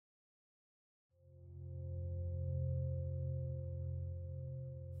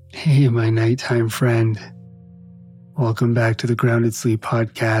Hey, my nighttime friend. Welcome back to the Grounded Sleep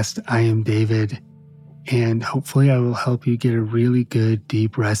Podcast. I am David, and hopefully I will help you get a really good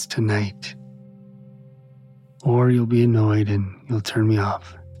deep rest tonight. Or you'll be annoyed and you'll turn me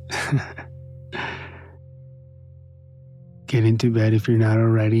off. Get into bed if you're not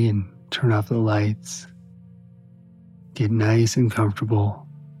already and turn off the lights. Get nice and comfortable.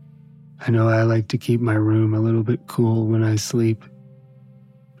 I know I like to keep my room a little bit cool when I sleep,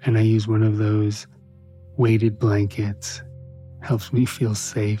 and I use one of those weighted blankets. Helps me feel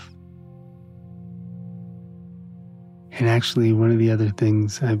safe. And actually, one of the other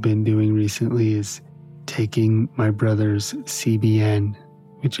things I've been doing recently is taking my brother's CBN,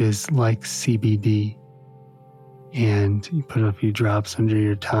 which is like CBD, and you put a few drops under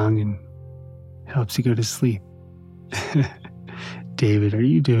your tongue and it helps you go to sleep. David, are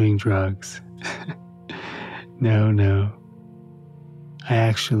you doing drugs? No. I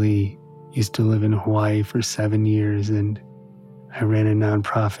actually used to live in Hawaii for 7 years, and I ran a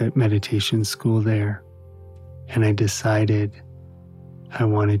nonprofit meditation school there. And I decided I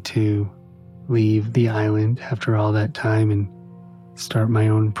wanted to leave the island after all that time and start my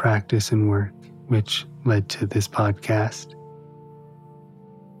own practice and work, which led to this podcast.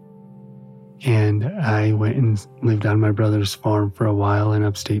 And I went and lived on my brother's farm for a while in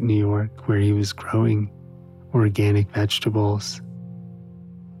upstate New York, where he was growing organic vegetables.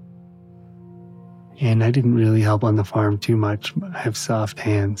 And I didn't really help on the farm too much. I have soft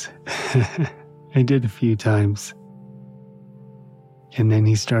hands. I did a few times. And then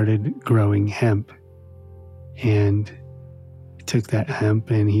he started growing hemp. And he took that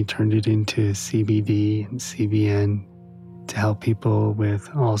hemp and he turned it into CBD and CBN to help people with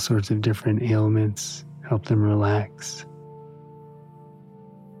all sorts of different ailments, help them relax.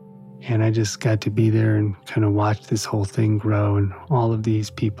 And I just got to be there and kind of watch this whole thing grow and all of these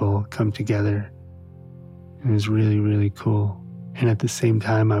people come together. It was really, really cool. And at the same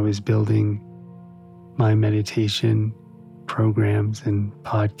time, I was building my meditation programs and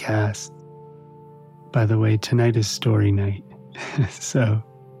podcasts. By the way, tonight is story night. So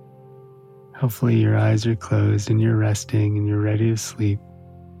hopefully your eyes are closed and you're resting and you're ready to sleep.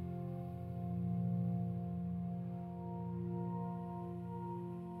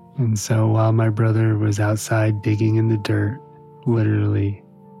 And so while my brother was outside digging in the dirt, literally,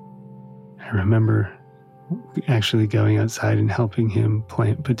 I remember actually going outside and helping him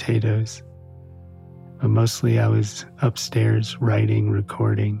plant potatoes. But mostly I was upstairs writing,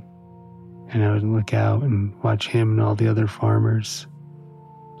 recording, and I would look out and watch him and all the other farmers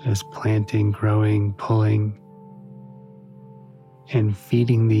just planting, growing, pulling, and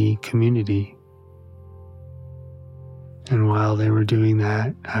feeding the community. And while they were doing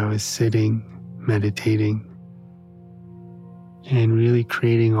that, I was sitting, meditating, and really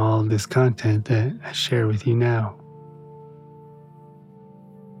creating all of this content that I share with you now.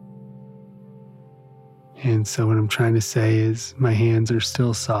 And so what I'm trying to say is my hands are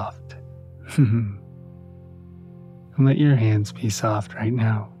still soft. And let your hands be soft right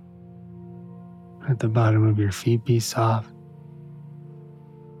now. Let the bottom of your feet be soft.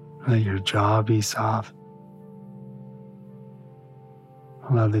 Let your jaw be soft.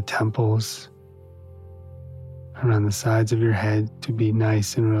 Allow the temples around the sides of your head to be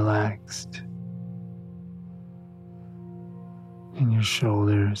nice and relaxed. And your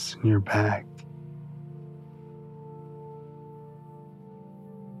shoulders and your back.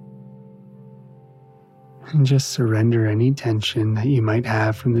 And just surrender any tension that you might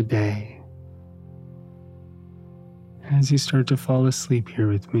have from the day as you start to fall asleep here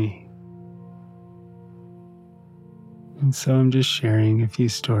with me. And so I'm just sharing a few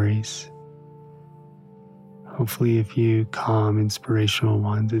stories, hopefully a few calm, inspirational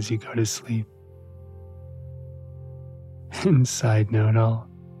ones as you go to sleep. And side note,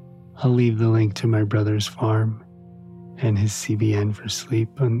 I'll leave the link to my brother's farm and his CBN for sleep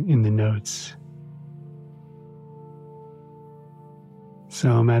in the notes. So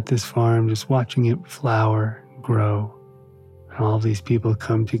I'm at this farm just watching it flower, grow, and all these people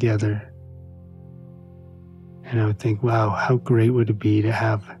come together. And I would think, wow, how great would it be to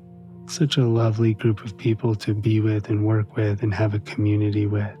have such a lovely group of people to be with and work with and have a community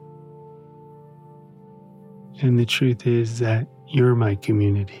with. And the truth is that you're my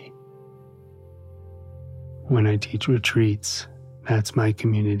community. When I teach retreats, that's my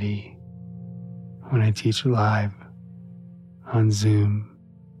community. When I teach live on Zoom,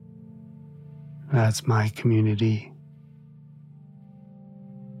 that's my community.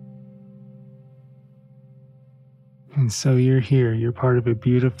 And so you're here, you're part of a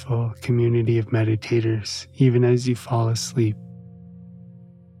beautiful community of meditators, even as you fall asleep.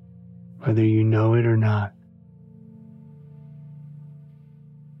 whether you know it or not.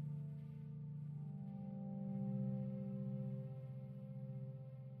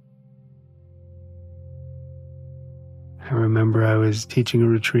 I remember I was teaching a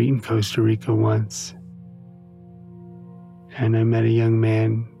retreat in Costa Rica once, and I met a young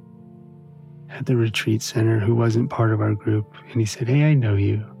man at the retreat center who wasn't part of our group, and he said, "Hey, I know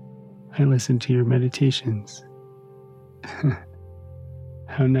you. I listen to your meditations."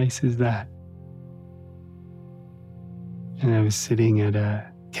 How nice is that? And I was sitting at a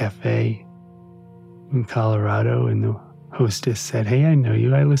cafe in Colorado, and the hostess said, "Hey, I know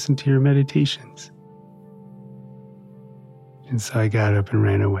you. I listen to your meditations." And so I got up and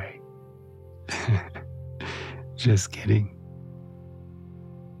ran away. Just kidding.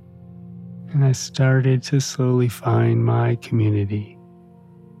 And I started to slowly find my community.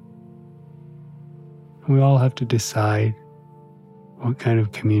 We all have to decide what kind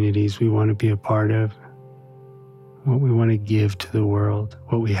of communities we want to be a part of, what we want to give to the world,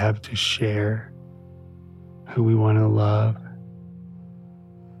 what we have to share, who we want to love.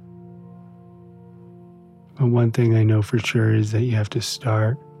 But one thing I know for sure is that you have to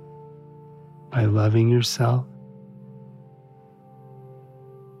start by loving yourself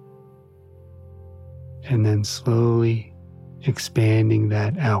and then slowly expanding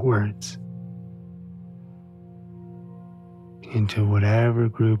that outwards into whatever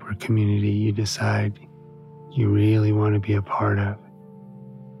group or community you decide you really want to be a part of.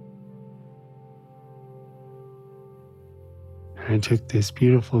 I took this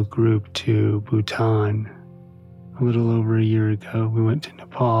beautiful group to Bhutan a little over a year ago. We went to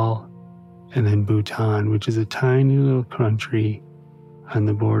Nepal and then Bhutan, which is a tiny little country on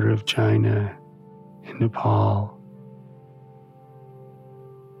the border of China and Nepal.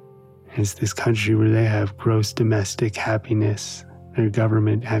 It's this country where they have gross domestic happiness. Their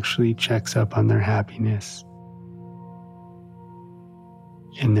government actually checks up on their happiness.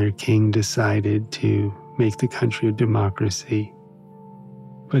 And their king decided to make the country a democracy.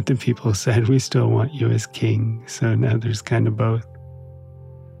 But the people said, "We still want you as king." So now there's kind of both.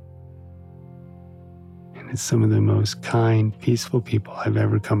 And it's some of the most kind, peaceful people I've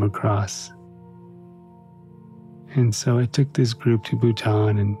ever come across. And so I took this group to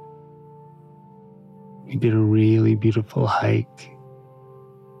Bhutan, and we did a really beautiful hike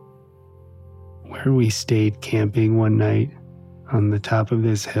where we stayed camping one night on the top of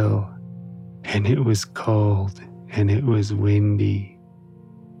this hill, and it was cold and it was windy.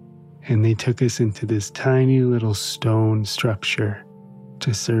 And they took us into this tiny little stone structure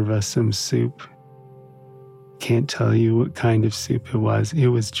to serve us some soup. Can't tell you what kind of soup it was. It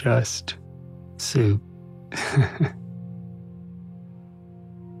was just soup.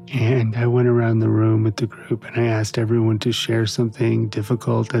 And I went around the room with the group and I asked everyone to share something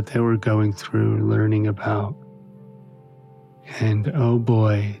difficult that they were going through or learning about. And oh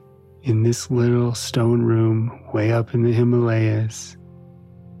boy, in this little stone room way up in the Himalayas,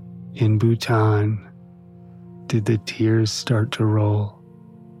 in Bhutan, did the tears start to roll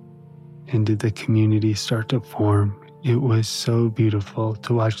and did the community start to form. It was so beautiful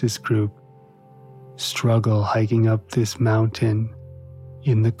to watch this group struggle hiking up this mountain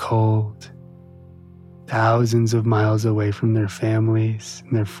in the cold, thousands of miles away from their families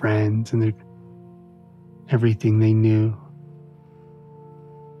and their friends and everything they knew,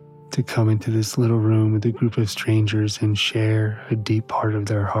 to come into this little room with a group of strangers and share a deep part of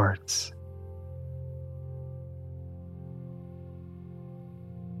their hearts.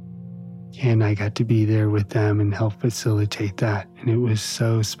 And I got to be there with them and help facilitate that, and it was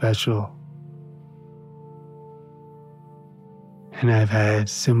so special. And I've had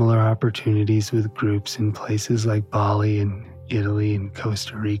similar opportunities with groups in places like Bali and Italy and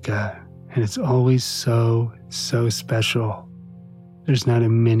Costa Rica, and it's always so special. There's not a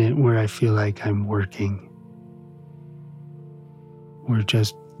minute where I feel like I'm working. We're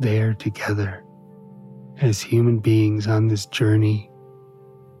just there together as human beings on this journey,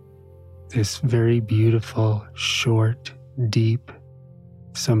 this very beautiful, short, deep,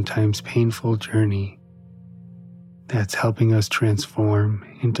 sometimes painful journey that's helping us transform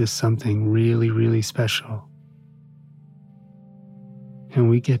into something really special. And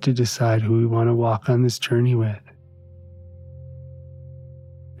we get to decide who we want to walk on this journey with.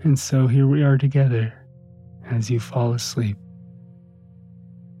 And so here we are together as you fall asleep.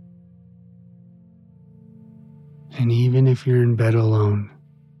 And even if you're in bed alone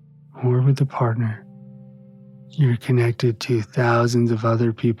or with a partner, you're connected to thousands of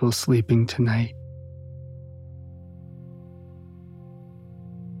other people sleeping tonight.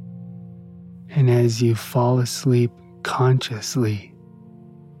 And as you fall asleep consciously,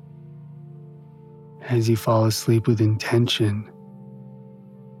 as you fall asleep with intention,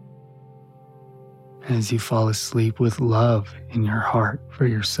 as you fall asleep with love in your heart for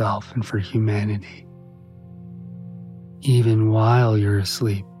yourself and for humanity. Even while you're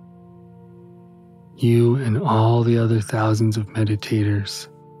asleep, you and all the other thousands of meditators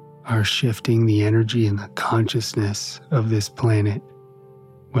are shifting the energy and the consciousness of this planet,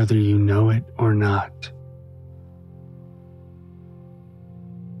 whether you know it or not.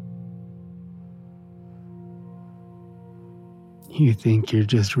 You think you're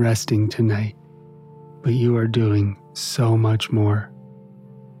just resting tonight, but you are doing so much more.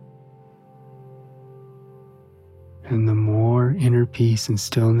 And the more inner peace and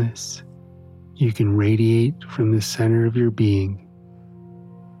stillness you can radiate from the center of your being,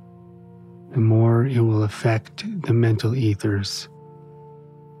 the more it will affect the mental ethers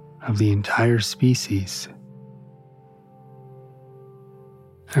of the entire species.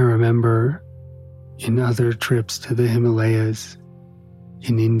 I remember in other trips to the Himalayas,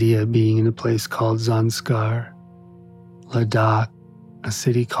 in India, being in a place called Zanskar, Ladakh, a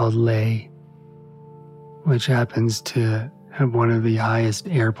city called Leh, which happens to have one of the highest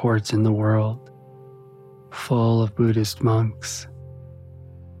airports in the world, full of Buddhist monks.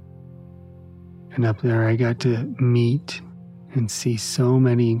 And up there I got to meet and see so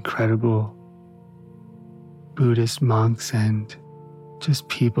many incredible Buddhist monks and just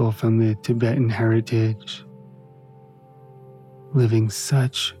people from the Tibetan heritage living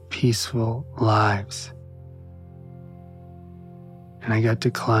such peaceful lives. And I got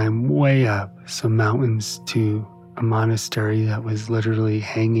to climb way up some mountains to a monastery that was literally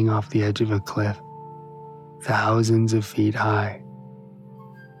hanging off the edge of a cliff, thousands of feet high.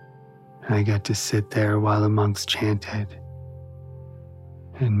 And I got to sit there while the monks chanted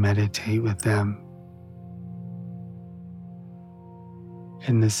and meditate with them.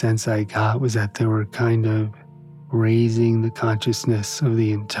 And the sense I got was that they were kind of raising the consciousness of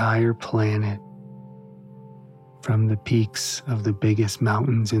the entire planet from the peaks of the biggest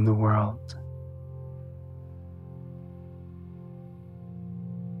mountains in the world.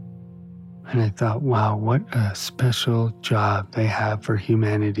 And I thought, wow, what a special job they have for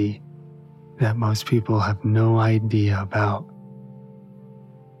humanity that most people have no idea about.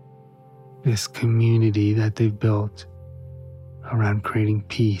 This community that they've built around creating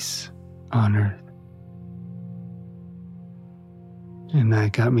peace on earth. And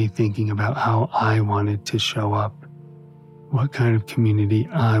that got me thinking about how I wanted to show up, what kind of community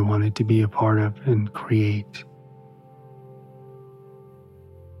I wanted to be a part of and create.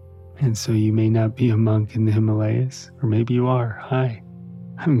 And so you may not be a monk in the Himalayas, or maybe you are. Hi,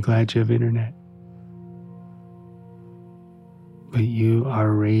 I'm glad you have internet. But you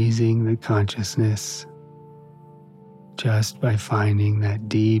are raising the consciousness just by finding that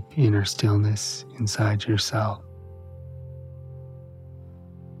deep inner stillness inside yourself.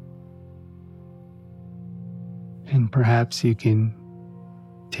 And perhaps you can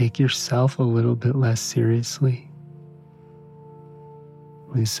take yourself a little bit less seriously.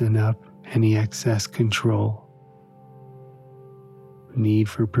 Loosen up any excess control, need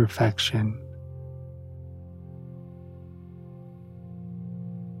for perfection.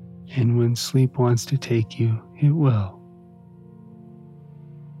 And when sleep wants to take you, it will.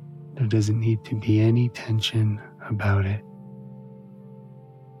 There doesn't need to be any tension about it.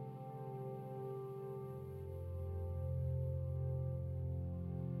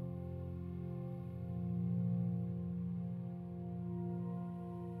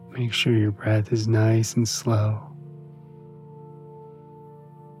 Make sure your breath is nice and slow.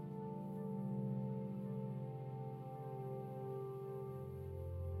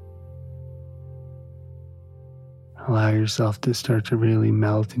 Allow yourself to start to really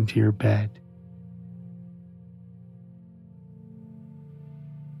melt into your bed.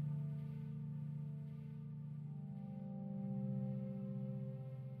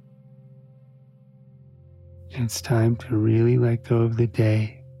 It's time to really let go of the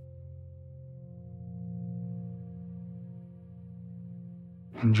day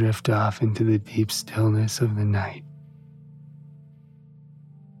and drift off into the deep stillness of the night.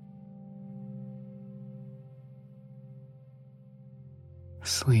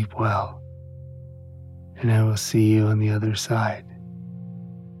 Sleep well, and I will see you on the other side.